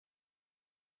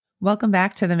Welcome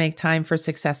back to the Make Time for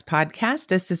Success podcast.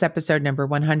 This is episode number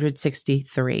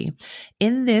 163.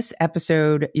 In this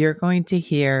episode, you're going to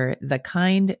hear the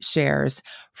kind shares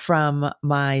from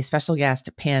my special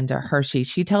guest, Panda Hershey.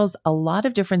 She tells a lot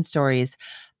of different stories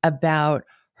about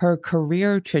her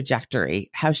career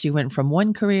trajectory, how she went from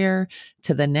one career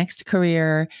to the next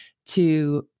career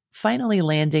to finally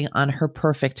landing on her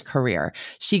perfect career.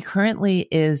 She currently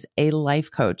is a life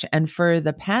coach. And for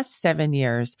the past 7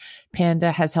 years,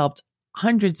 Panda has helped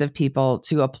hundreds of people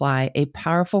to apply a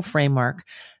powerful framework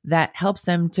that helps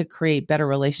them to create better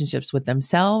relationships with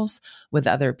themselves, with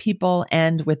other people,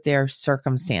 and with their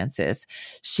circumstances.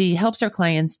 She helps her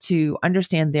clients to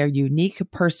understand their unique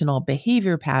personal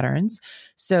behavior patterns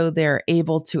so they're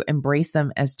able to embrace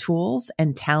them as tools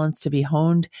and talents to be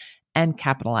honed and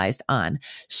capitalized on.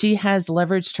 She has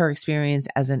leveraged her experience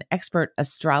as an expert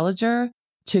astrologer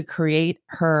to create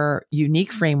her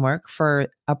unique framework for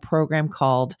a program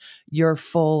called Your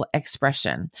Full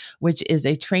Expression, which is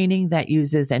a training that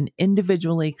uses an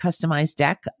individually customized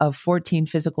deck of 14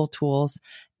 physical tools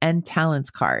and talents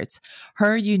cards.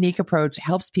 Her unique approach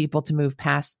helps people to move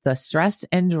past the stress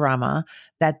and drama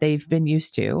that they've been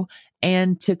used to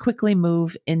and to quickly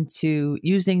move into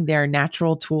using their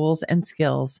natural tools and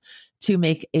skills to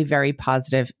make a very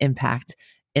positive impact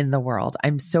in the world.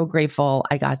 I'm so grateful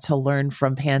I got to learn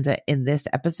from Panda in this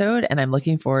episode, and I'm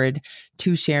looking forward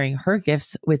to sharing her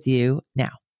gifts with you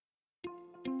now.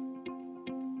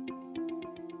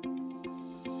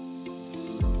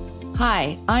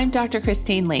 Hi, I'm Dr.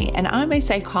 Christine Lee, and I'm a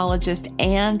psychologist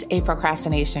and a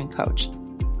procrastination coach.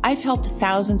 I've helped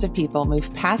thousands of people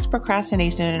move past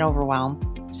procrastination and overwhelm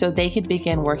so they could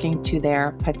begin working to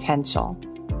their potential.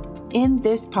 In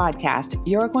this podcast,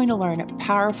 you're going to learn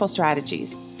powerful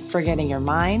strategies for getting your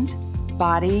mind,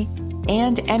 body,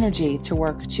 and energy to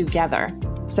work together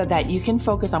so that you can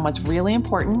focus on what's really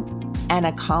important and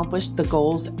accomplish the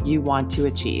goals you want to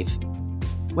achieve.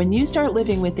 When you start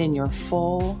living within your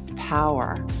full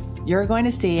power, you're going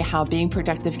to see how being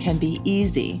productive can be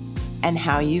easy and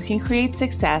how you can create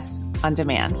success on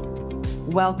demand.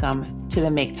 Welcome to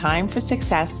the Make Time for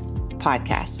Success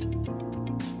podcast.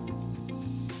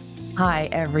 Hi,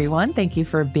 everyone. Thank you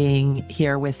for being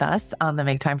here with us on the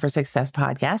Make Time for Success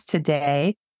podcast.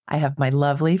 Today, I have my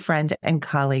lovely friend and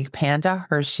colleague, Panda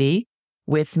Hershey,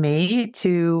 with me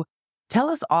to tell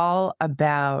us all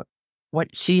about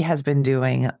what she has been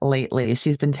doing lately.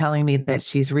 She's been telling me that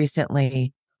she's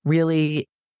recently really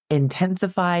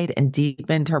intensified and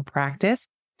deepened her practice.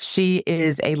 She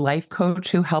is a life coach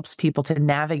who helps people to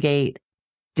navigate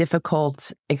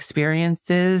difficult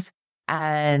experiences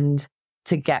and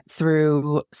to get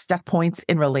through stuck points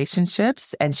in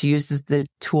relationships. And she uses the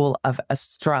tool of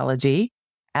astrology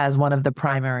as one of the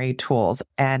primary tools.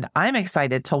 And I'm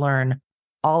excited to learn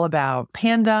all about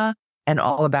Panda and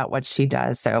all about what she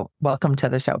does. So welcome to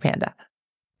the show, Panda.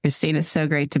 Christine, it's so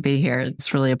great to be here.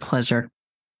 It's really a pleasure.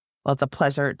 Well, it's a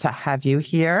pleasure to have you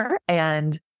here.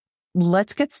 And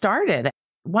let's get started.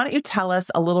 Why don't you tell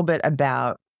us a little bit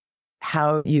about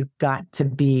how you got to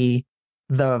be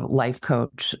the life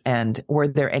coach, and were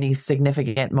there any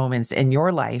significant moments in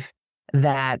your life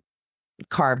that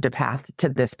carved a path to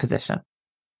this position?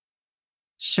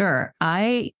 Sure.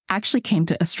 I actually came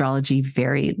to astrology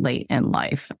very late in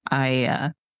life.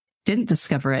 I didn't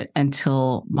discover it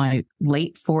until my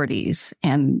late 40s.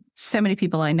 And so many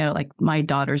people I know, like my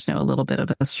daughters know a little bit of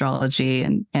astrology,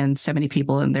 and so many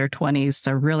people in their 20s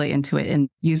are really into it and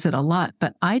use it a lot.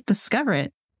 But I discovered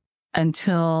it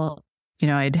until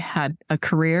I'd had a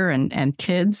career and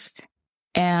kids,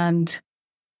 and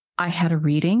I had a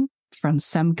reading from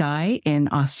some guy in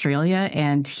Australia,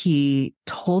 and he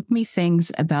told me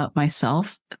things about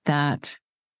myself that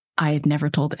I had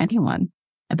never told anyone,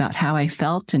 about how I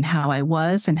felt and how I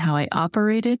was and how I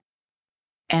operated.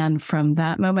 And from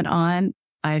that moment on,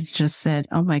 I just said,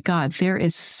 oh my God, there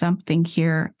is something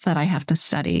here that I have to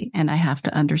study and I have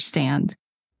to understand.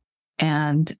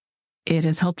 And it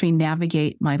has helped me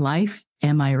navigate my life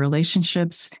and my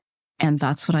relationships. And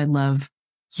that's what I love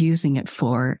using it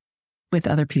for with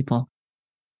other people.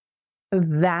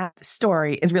 That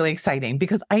story is really exciting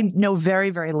because I know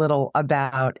very, very little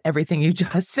about everything you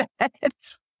just said.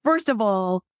 First of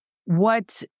all,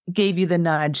 what gave you the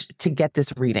nudge to get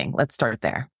this reading? Let's start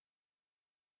there.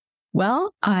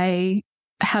 Well, I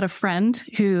had a friend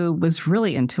who was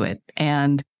really into it,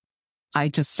 and I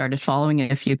just started following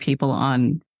a few people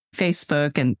on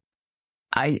Facebook, and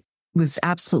I was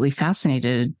absolutely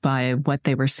fascinated by what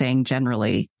they were saying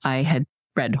generally. I had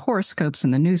read horoscopes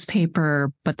in the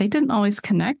newspaper, but they didn't always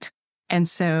connect. And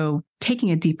so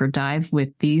taking a deeper dive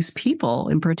with these people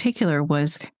in particular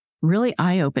was really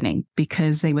eye-opening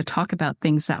because they would talk about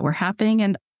things that were happening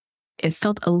and it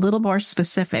felt a little more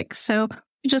specific. So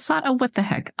I just thought, oh, what the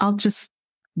heck? I'll just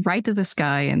write to this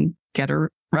guy and get a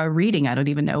reading. I don't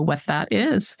even know what that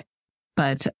is.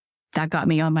 But that got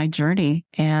me on my journey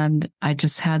and I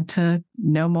just had to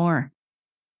know more.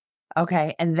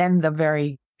 Okay. And then the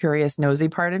very curious, nosy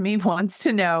part of me wants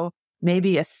to know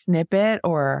maybe a snippet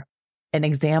or an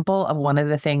example of one of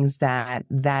the things that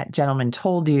that gentleman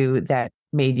told you that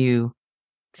made you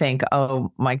think,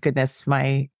 oh my goodness,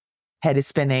 my head is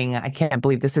spinning. I can't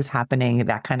believe this is happening.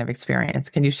 That kind of experience.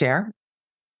 Can you share?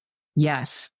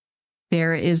 Yes.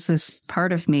 There is this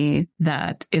part of me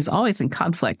that is always in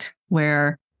conflict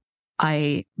where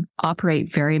I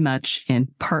operate very much in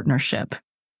partnership,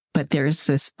 but there's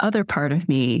this other part of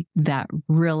me that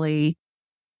really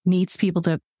needs people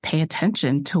to pay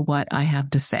attention to what I have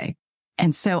to say.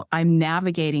 And so I'm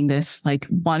navigating this, like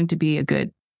wanting to be a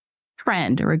good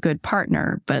friend or a good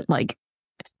partner, but like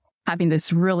having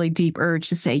this really deep urge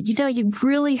to say, you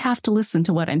really have to listen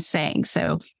to what I'm saying.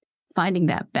 So finding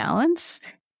that balance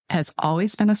has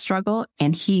always been a struggle,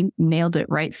 and he nailed it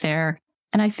right there.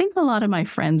 And I think a lot of my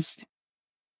friends,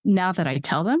 now that I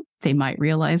tell them, they might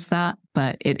realize that,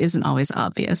 but it isn't always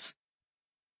obvious.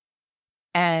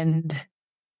 And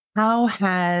how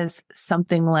has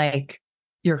something like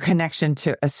your connection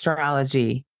to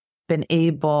astrology been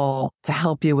able to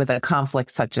help you with a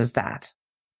conflict such as that?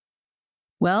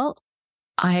 Well,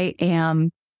 I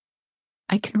can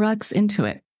relax into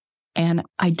it. And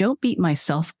I don't beat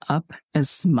myself up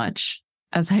as much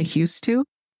as I used to.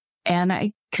 And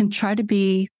I can try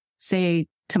to say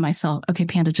to myself, okay,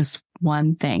 Panda, just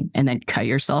one thing, and then cut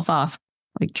yourself off.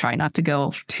 Like try not to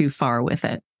go too far with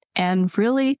it. And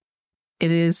really, it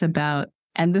is about,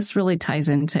 and this really ties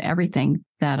into everything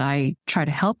that I try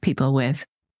to help people with,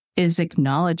 is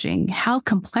acknowledging how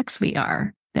complex we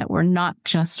are, that we're not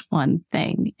just one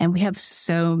thing. And we have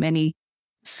so many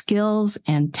skills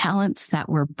and talents that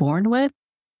we're born with.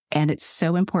 And it's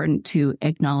so important to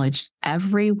acknowledge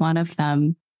every one of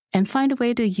them and find a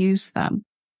way to use them.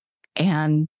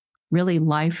 And really,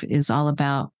 life is all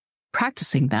about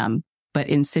practicing them, but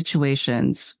in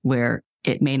situations where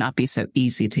it may not be so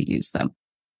easy to use them.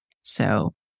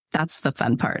 So that's the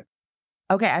fun part.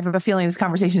 Okay. I have a feeling this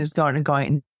conversation is going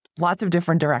in lots of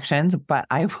different directions, but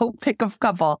I will pick a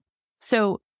couple.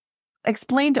 So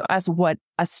explain to us what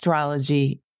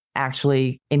astrology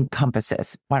actually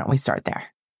encompasses. Why don't we start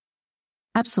there?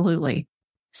 Absolutely.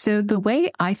 So the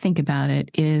way I think about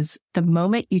it is the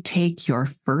moment you take your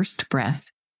first breath,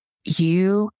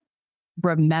 you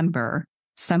remember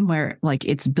somewhere, like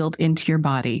it's built into your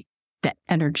body, the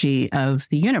energy of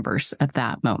the universe at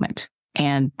that moment.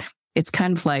 And it's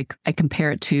kind of like, I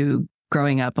compare it to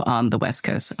growing up on the West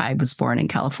Coast. I was born in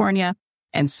California.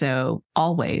 And so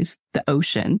always the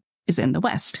ocean is in the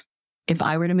West. If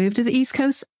I were to move to the East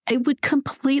Coast, I would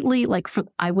completely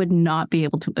I would not be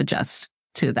able to adjust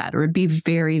to that. It would be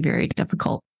very, very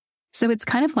difficult. So it's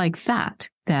kind of like that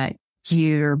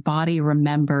your body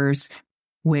remembers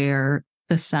where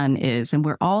the sun is and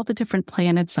where all the different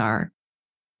planets are.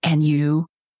 And you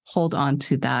hold on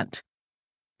to that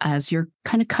as your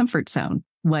kind of comfort zone,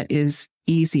 what is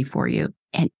easy for you.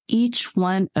 And each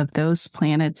one of those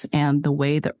planets and the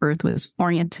way the Earth was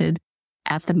oriented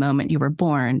at the moment you were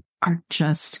born are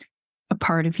just a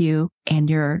part of you and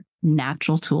your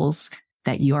natural tools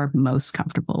that you are most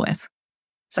comfortable with.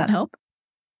 Does that help?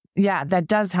 Yeah, that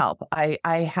does help. I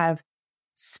have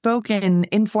spoken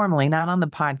informally, not on the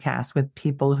podcast, with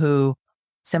people who,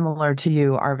 similar to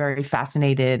you, are very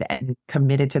fascinated and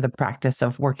committed to the practice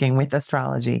of working with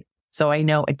astrology. So I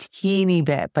know a teeny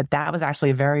bit, but that was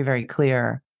actually very, very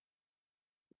clear.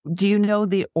 Do you know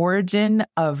the origin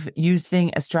of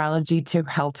using astrology to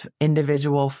help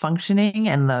individual functioning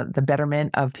and the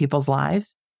betterment of people's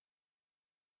lives?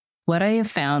 What I have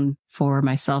found for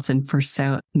myself and for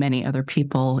so many other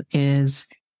people is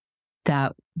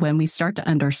that when we start to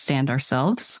understand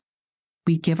ourselves,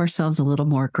 we give ourselves a little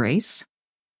more grace.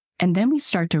 And then we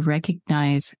start to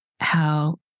recognize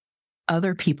how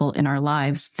other people in our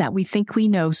lives that we think we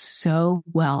know so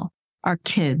well, our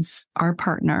kids, our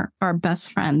partner, our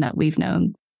best friend that we've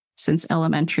known since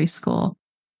elementary school,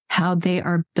 how they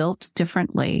are built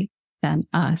differently than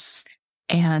us.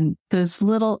 And those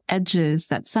little edges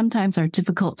that sometimes are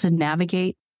difficult to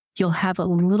navigate, you'll have a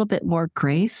little bit more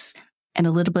grace and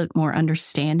a little bit more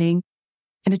understanding.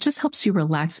 And it just helps you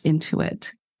relax into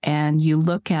it. And you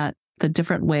look at the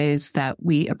different ways that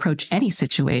we approach any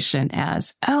situation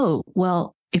as, oh,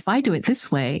 well, if I do it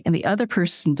this way and the other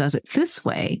person does it this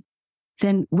way,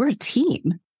 then we're a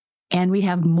team and we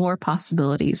have more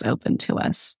possibilities open to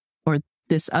us, or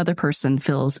this other person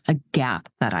fills a gap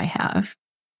that I have,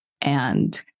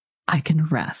 and I can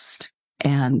rest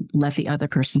and let the other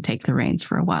person take the reins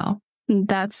for a while. And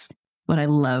that's what I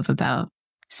love about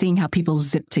seeing how people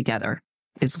zip together,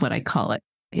 is what I call it,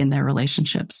 in their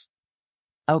relationships.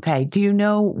 Okay. Do you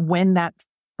know when that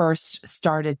first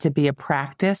started to be a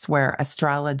practice where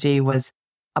astrology was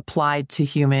applied to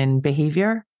human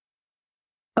behavior?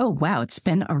 Oh, wow. It's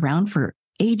been around for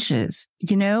ages.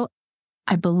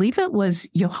 I believe it was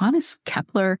Johannes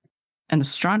Kepler, an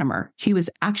astronomer. He was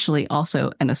actually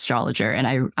also an astrologer.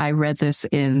 And I read this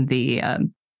in the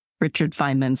Richard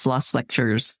Feynman's Lost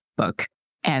Lectures book.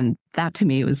 And that to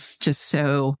me was just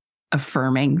so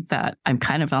affirming that I'm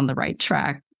kind of on the right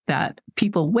track, that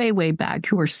people way, way back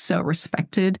who were so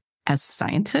respected as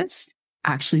scientists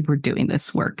actually were doing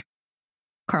this work.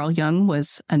 Carl Jung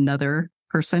was another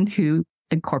person who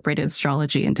incorporated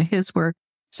astrology into his work.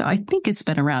 So I think it's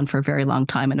been around for a very long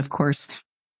time. And of course,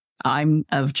 I'm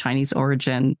of Chinese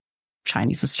origin.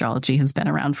 Chinese astrology has been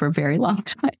around for a very long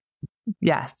time.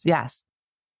 Yes, yes.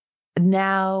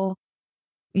 Now,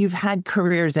 you've had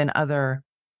careers in other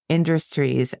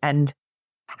industries, and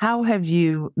how have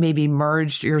you maybe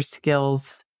merged your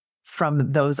skills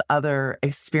from those other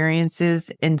experiences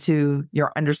into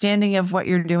your understanding of what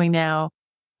you're doing now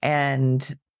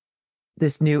and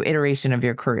this new iteration of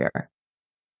your career?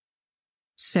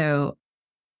 So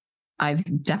I've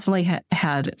definitely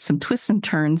had some twists and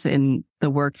turns in the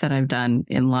work that I've done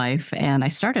in life. And I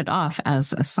started off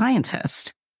as a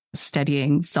scientist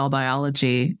studying cell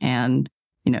biology and,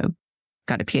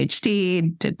 got a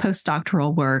PhD, did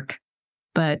postdoctoral work,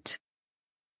 but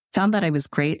found that I was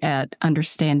great at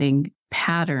understanding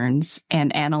patterns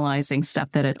and analyzing stuff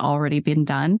that had already been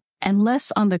done, and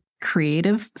less on the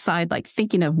creative side, like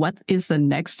thinking of what is the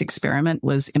next experiment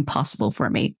was impossible for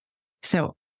me.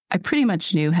 So I pretty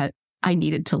much knew I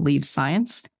needed to leave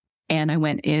science, and I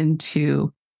went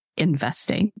into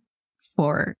investing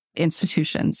for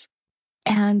institutions.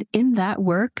 And in that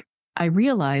work, I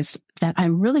realized that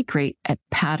I'm really great at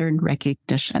pattern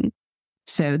recognition.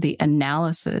 So the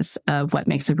analysis of what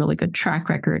makes a really good track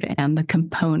record and the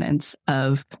components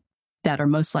of that are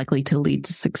most likely to lead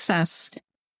to success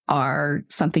are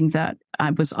something that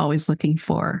I was always looking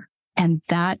for. And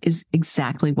that is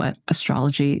exactly what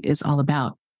astrology is all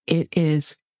about. It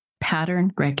is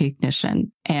pattern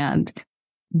recognition. And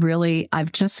really,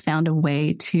 I've just found a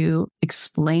way to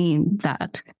explain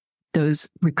that those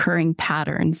recurring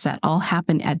patterns that all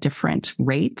happen at different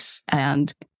rates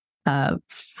and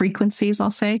frequencies,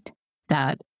 I'll say,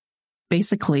 that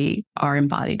basically are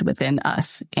embodied within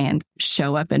us and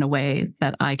show up in a way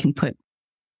that I can put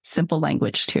simple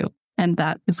language to. And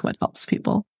that is what helps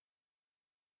people.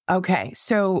 Okay.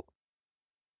 So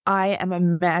I am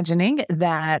imagining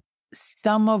that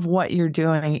some of what you're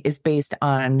doing is based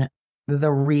on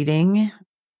the reading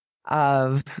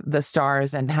of the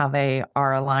stars and how they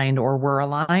are aligned or were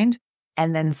aligned.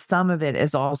 And then some of it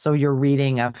is also your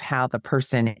reading of how the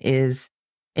person is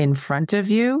in front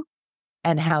of you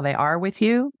and how they are with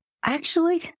you.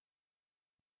 Actually,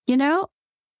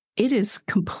 it is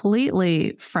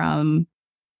completely from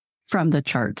the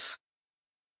charts.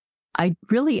 I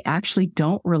really actually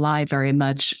don't rely very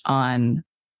much on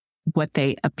what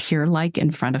they appear like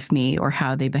in front of me or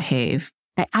how they behave.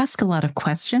 I ask a lot of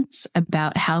questions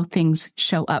about how things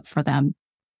show up for them.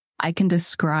 I can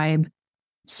describe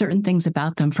certain things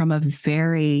about them from a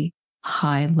very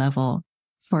high level.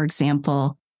 For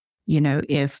example,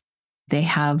 if they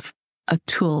have a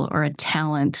tool or a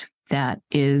talent that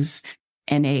is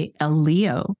in a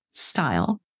Leo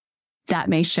style, that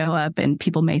may show up and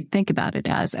people may think about it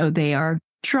as, oh, they are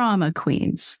drama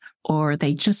queens, or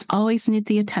they just always need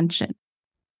the attention.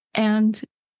 And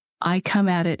I come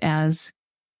at it as,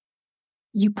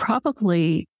 you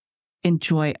probably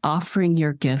enjoy offering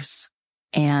your gifts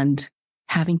and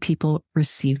having people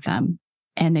receive them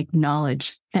and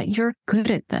acknowledge that you're good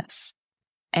at this.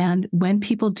 And when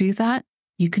people do that,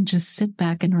 you can just sit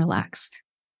back and relax.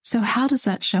 So how does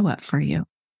that show up for you?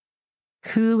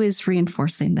 Who is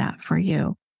reinforcing that for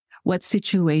you? What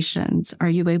situations are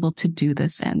you able to do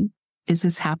this in? Is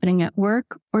this happening at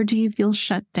work, or do you feel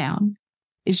shut down?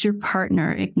 Is your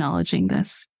partner acknowledging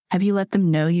this? Have you let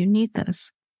them know you need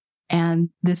this? And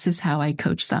this is how I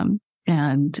coach them.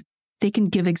 And they can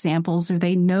give examples, or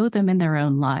they know them in their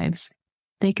own lives.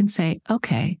 They can say,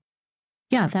 okay,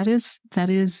 yeah, that is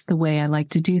the way I like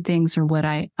to do things, or what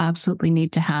I absolutely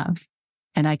need to have.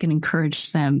 And I can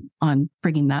encourage them on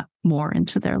bringing that more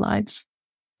into their lives,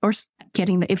 or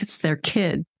if it's their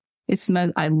kid.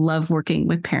 I love working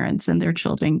with parents and their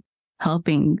children,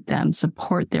 helping them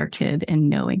support their kid and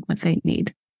knowing what they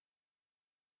need.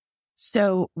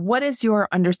 So what is your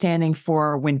understanding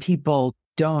for when people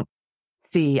don't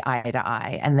see eye to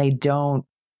eye and they don't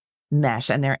mesh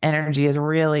and their energy is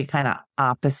really kind of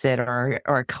opposite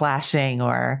or clashing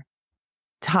or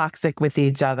toxic with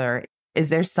each other? Is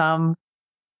there some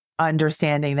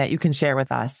understanding that you can share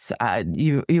with us?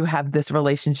 You have this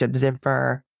relationship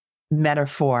zipper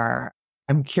metaphor.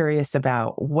 I'm curious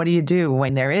about, what do you do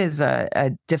when there is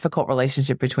a difficult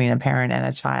relationship between a parent and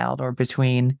a child, or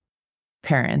between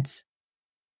parents?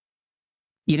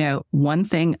 One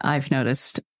thing I've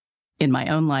noticed in my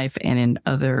own life and in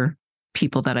other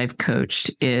people that I've coached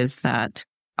is that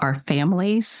our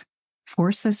families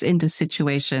force us into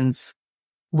situations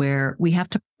where we have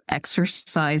to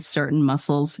exercise certain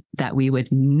muscles that we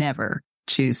would never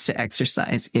choose to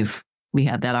exercise if we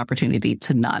had that opportunity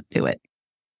to not do it.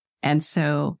 And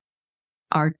so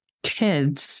our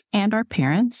kids and our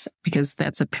parents, because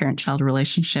that's a parent-child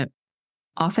relationship,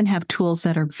 often have tools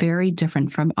that are very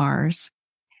different from ours.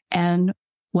 And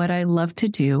what I love to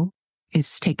do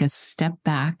is take a step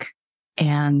back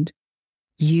and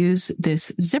use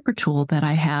this zipper tool that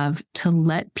I have to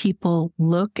let people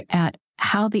look at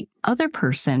how the other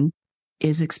person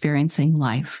is experiencing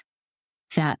life,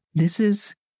 that this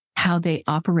is how they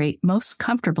operate most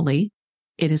comfortably.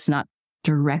 It is not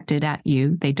directed at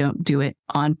you. They don't do it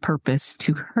on purpose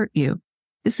to hurt you.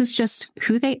 This is just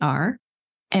who they are.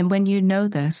 And when you know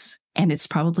this, and it's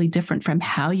probably different from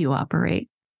how you operate,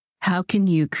 how can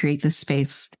you create the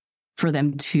space for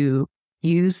them to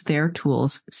use their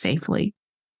tools safely?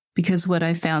 Because what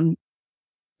I found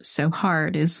so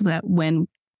hard is that when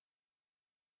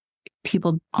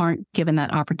people aren't given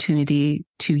that opportunity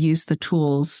to use the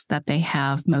tools that they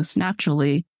have most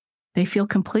naturally, they feel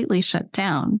completely shut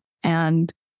down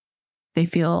and they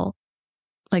feel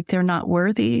like they're not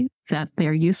worthy, that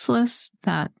they're useless,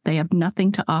 that they have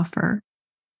nothing to offer.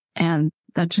 And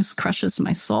that just crushes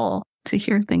my soul to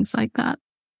hear things like that.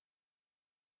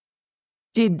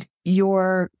 Did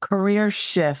your career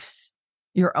shifts,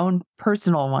 your own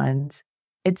personal ones,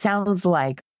 it sounds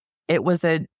like it was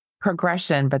a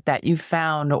progression, but that you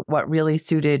found what really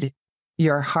suited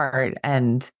your heart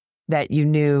and that you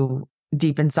knew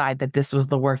deep inside that this was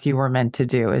the work you were meant to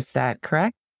do. Is that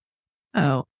correct?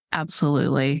 Oh,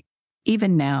 absolutely.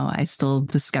 Even now, I still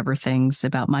discover things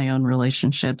about my own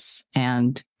relationships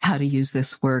and how to use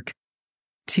this work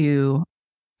to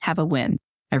have a win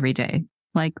every day.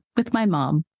 Like with my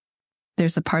mom,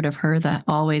 there's a part of her that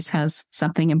always has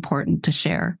something important to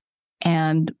share.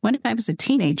 And when I was a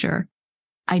teenager,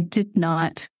 I did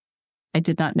not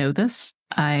know this.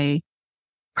 I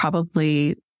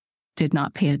probably did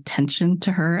not pay attention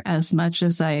to her as much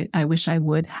as I wish I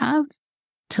would have,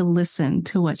 to listen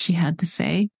to what she had to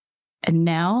say. And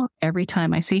now every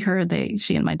time I see her,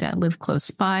 she and my dad live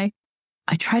close by.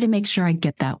 I try to make sure I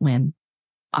get that win.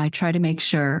 I try to make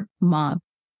sure, Mom,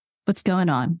 what's going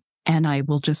on? And I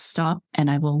will just stop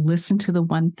and I will listen to the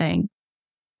one thing.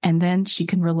 And then she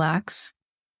can relax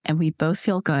and we both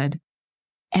feel good.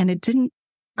 And it didn't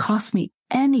cost me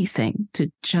anything to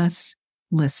just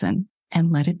listen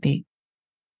and let it be.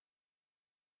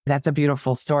 That's a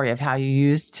beautiful story of how you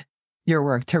used your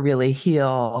work to really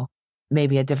heal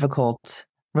maybe a difficult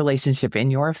relationship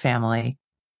in your family.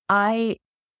 I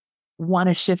want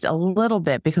to shift a little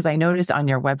bit because I noticed on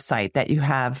your website that you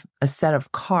have a set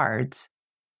of cards,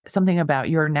 something about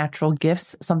your natural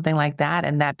gifts, something like that.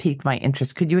 And that piqued my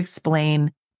interest. Could you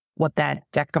explain what that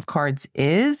deck of cards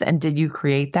is? And did you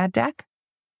create that deck?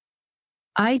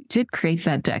 I did create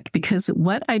that deck because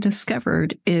what I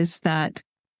discovered is that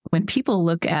when people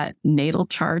look at natal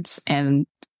charts and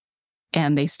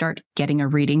they start getting a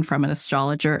reading from an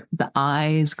astrologer, the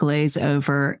eyes glaze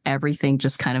over, everything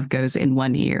just kind of goes in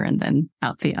one ear and then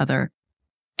out the other.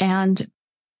 And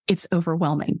it's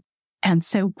overwhelming. And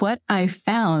so what I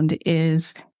found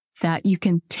is that you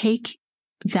can take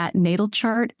that natal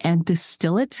chart and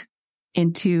distill it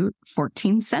into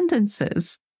 14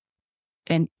 sentences.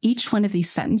 And each one of these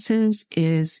sentences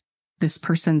is this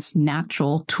person's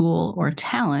natural tool or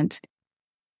talent.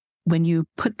 When you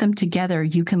put them together,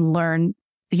 you can learn,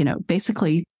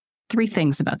 basically 3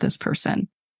 things about this person.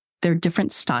 Their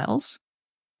different styles,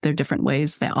 their different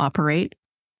ways they operate,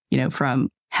 from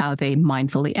how they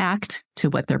mindfully act to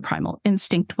what their primal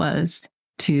instinct was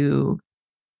to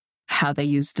how they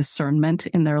use discernment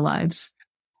in their lives.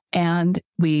 And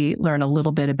we learn a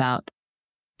little bit about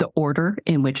the order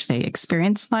in which they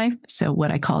experience life. So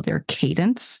what I call their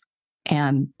cadence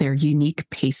and their unique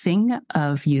pacing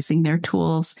of using their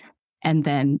tools, and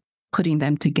then putting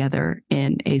them together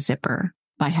in a zipper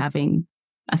by having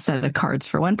a set of cards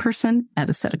for one person and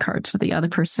a set of cards for the other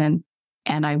person.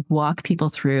 And I walk people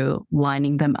through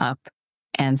lining them up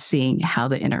and seeing how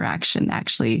the interaction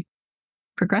actually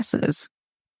progresses.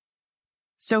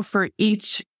 So for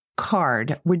each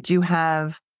card, would you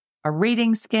have a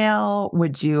rating scale?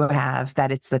 Would you have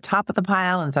that it's the top of the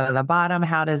pile instead of the bottom?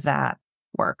 How does that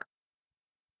work?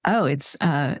 Oh, it's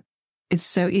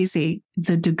so easy.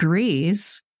 The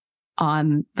degrees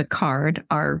on the card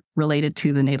are related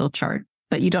to the natal chart,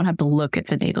 but you don't have to look at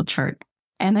the natal chart.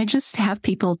 And I just have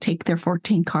people take their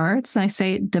 14 cards and I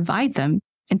say, divide them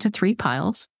into 3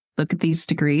 piles. Look at these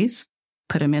degrees,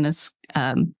 put them in a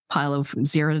pile of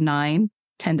 0 to 9,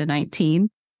 10 to 19,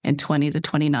 and 20 to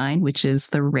 29, which is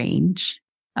the range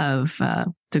of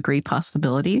degree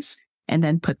possibilities, and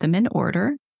then put them in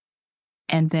order,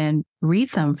 and then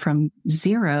read them from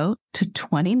 0 to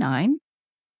 29.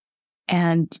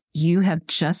 And you have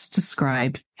just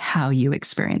described how you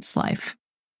experience life.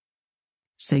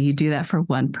 So you do that for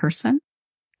one person,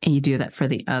 and you do that for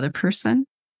the other person,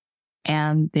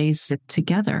 and they zip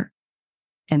together.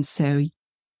 And so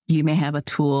you may have a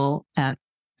tool at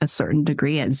a certain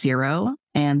degree at 0,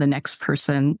 and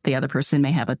the other person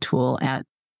may have a tool at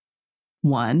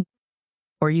 1,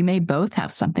 or you may both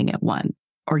have something at 1,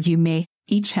 or you may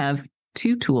each have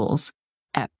 2 tools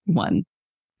at 1,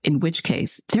 in which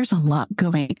case there's a lot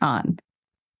going on.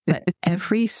 But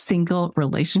every single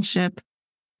relationship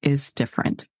is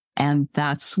different. And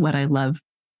that's what I love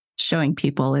showing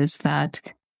people, is that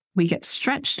we get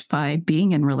stretched by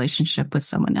being in relationship with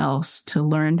someone else to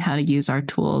learn how to use our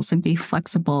tools and be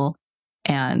flexible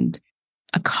and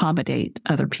accommodate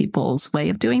other people's way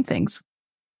of doing things.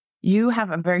 You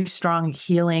have a very strong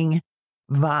healing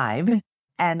vibe.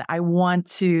 And I want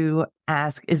to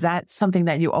ask, is that something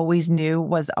that you always knew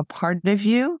was a part of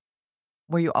you?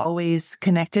 Were you always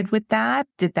connected with that?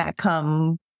 Did that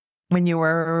come when you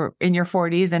were in your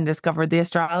 40s and discovered the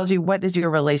astrology? What is your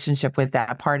relationship with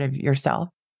that part of yourself?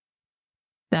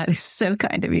 That is so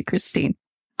kind of you, Christine.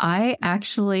 I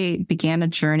actually began a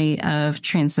journey of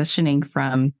transitioning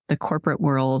from the corporate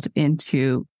world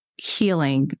into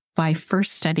healing by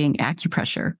first studying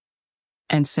acupressure.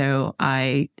 And so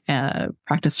I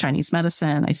practice Chinese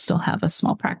medicine. I still have a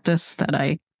small practice that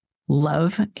I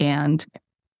love. And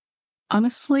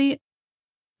honestly,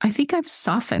 I think I've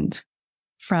softened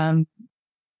from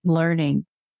learning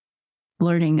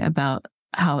about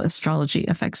how astrology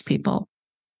affects people.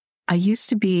 I used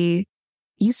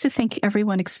to think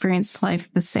everyone experienced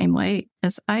life the same way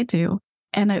as I do.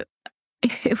 And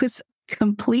it was a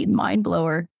complete mind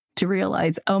blower to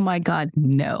realize, oh my God,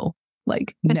 no,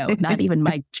 not even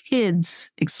my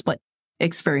kids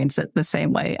experience it the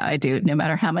same way I do. No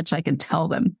matter how much I can tell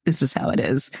them this is how it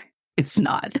is, it's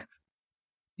not.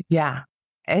 Yeah.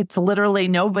 It's literally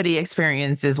nobody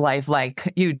experiences life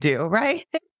like you do, right?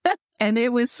 And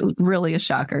it was really a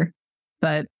shocker.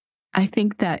 But I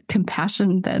think that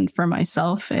compassion then for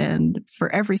myself and for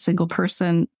every single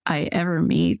person I ever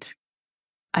meet,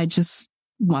 I just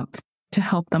want to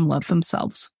help them love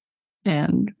themselves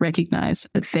and recognize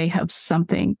that they have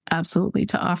something absolutely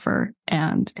to offer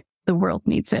and the world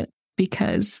needs it,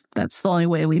 because that's the only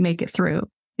way we make it through,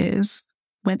 is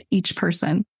when each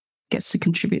person gets to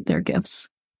contribute their gifts.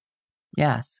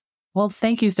 Yes. Well,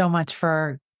 thank you so much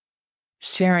for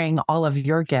sharing all of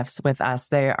your gifts with us.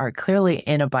 They are clearly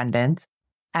in abundance.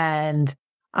 And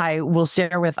I will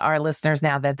share with our listeners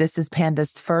now that this is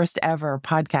Panda's first ever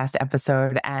podcast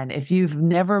episode. And if you've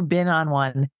never been on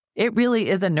one, it really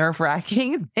is a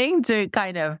nerve-wracking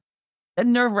kind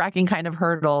of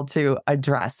hurdle to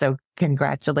address. So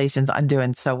congratulations on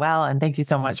doing so well. And thank you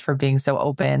so much for being so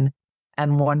open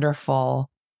and wonderful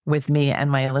with me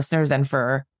and my listeners, and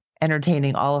for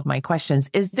entertaining all of my questions.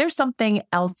 Is there something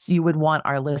else you would want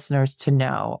our listeners to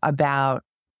know about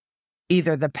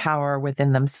either the power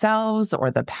within themselves or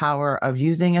the power of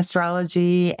using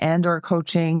astrology and or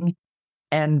coaching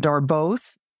and or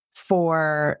both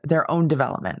for their own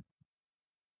development?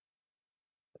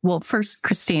 Well, first,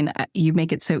 Christine, you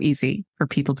make it so easy for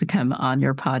people to come on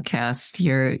your podcast.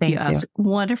 You ask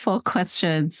wonderful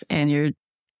questions, and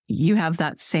you have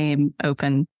that same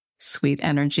open, sweet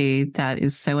energy that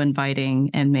is so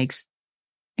inviting and makes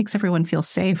everyone feel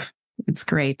safe. It's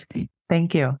great.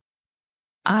 Thank you.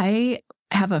 I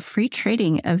have a free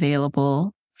training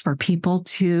available for people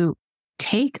to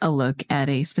take a look at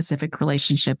a specific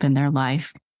relationship in their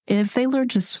life. If they learn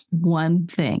just one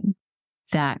thing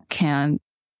that can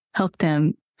help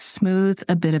them smooth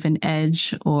a bit of an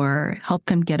edge or help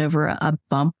them get over a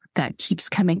bump that keeps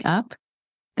coming up,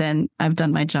 then I've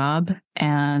done my job.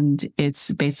 And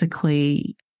it's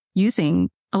basically using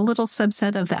a little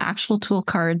subset of the actual tool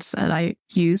cards that I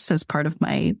use as part of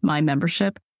my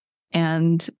membership.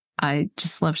 And I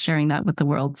just love sharing that with the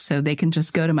world. So they can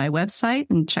just go to my website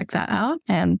and check that out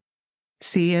and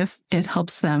see if it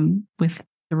helps them with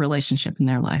the relationship in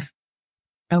their life.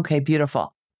 Okay,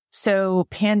 beautiful. So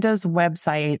Panda's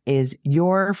website is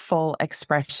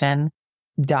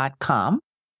yourfullexpression.com.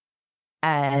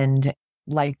 And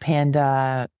like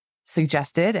Panda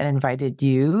suggested and invited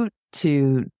you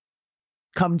to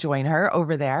come join her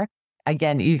over there.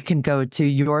 Again, you can go to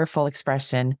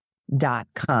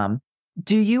yourfullexpression.com.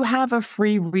 Do you have a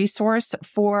free resource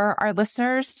for our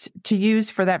listeners to use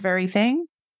for that very thing?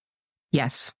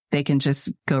 Yes, they can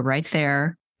just go right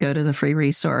there, go to the free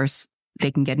resource.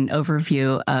 They can get an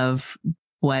overview of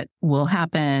what will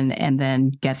happen and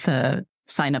then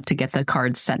sign up to get the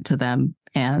cards sent to them.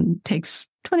 And it takes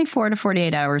 24 to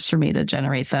 48 hours for me to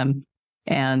generate them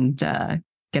and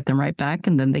get them right back.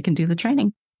 And then they can do the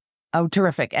training. Oh,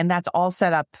 terrific. And that's all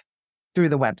set up through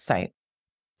the website.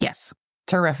 Yes.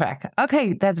 Terrific.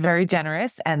 Okay. That's very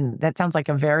generous. And that sounds like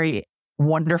a very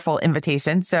wonderful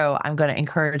invitation. So I'm going to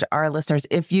encourage our listeners,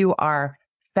 if you are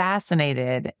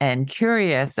fascinated and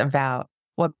curious about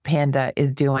what Panda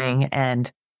is doing and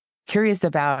curious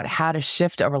about how to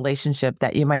shift a relationship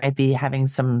that you might be having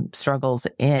some struggles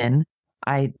in,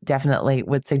 I definitely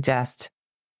would suggest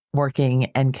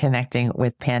working and connecting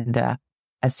with Panda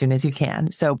as soon as you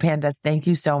can. So Panda, thank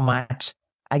you so much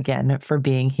again for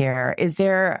being here. Is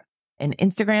there an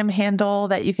Instagram handle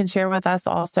that you can share with us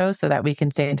also so that we can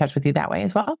stay in touch with you that way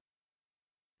as well?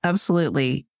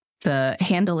 Absolutely. The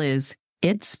handle is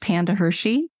It's Panda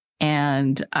Hershey.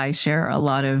 And I share a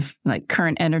lot of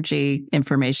current energy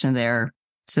information there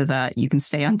so that you can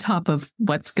stay on top of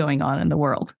what's going on in the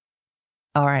world.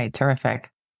 All right. Terrific.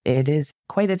 It is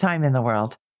quite a time in the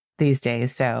world these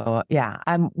days. So yeah,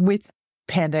 I'm with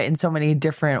Panda in so many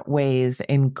different ways,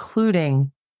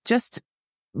 including just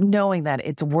knowing that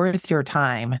it's worth your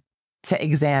time to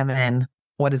examine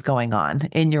what is going on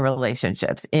in your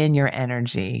relationships, in your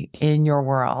energy, in your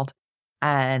world,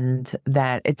 and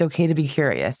that it's okay to be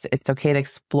curious. It's okay to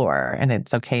explore, and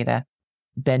it's okay to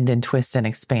bend and twist and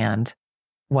expand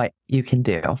what you can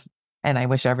do. And I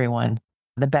wish everyone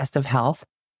the best of health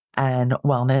and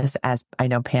wellness, as I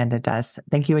know Panda does.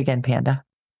 Thank you again, Panda.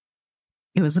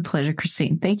 It was a pleasure,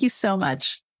 Christine. Thank you so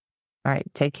much. All right.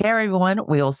 Take care, everyone.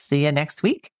 We will see you next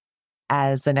week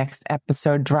as the next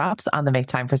episode drops on the Make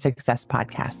Time for Success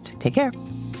podcast. Take care.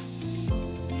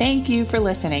 Thank you for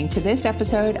listening to this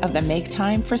episode of the Make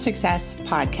Time for Success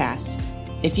podcast.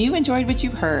 If you enjoyed what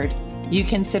you've heard, you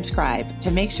can subscribe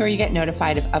to make sure you get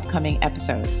notified of upcoming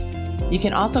episodes. You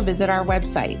can also visit our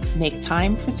website,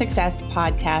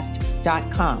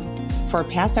 maketimeforsuccesspodcast.com, for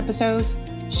past episodes,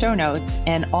 show notes,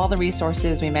 and all the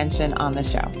resources we mention on the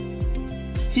show.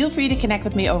 Feel free to connect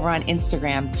with me over on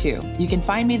Instagram too. You can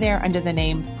find me there under the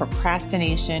name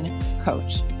Procrastination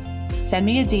Coach. Send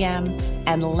me a DM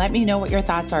and let me know what your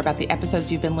thoughts are about the episodes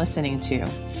you've been listening to.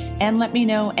 And let me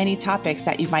know any topics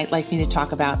that you might like me to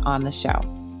talk about on the show.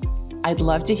 I'd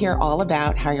love to hear all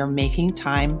about how you're making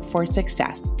time for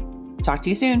success. Talk to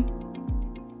you soon.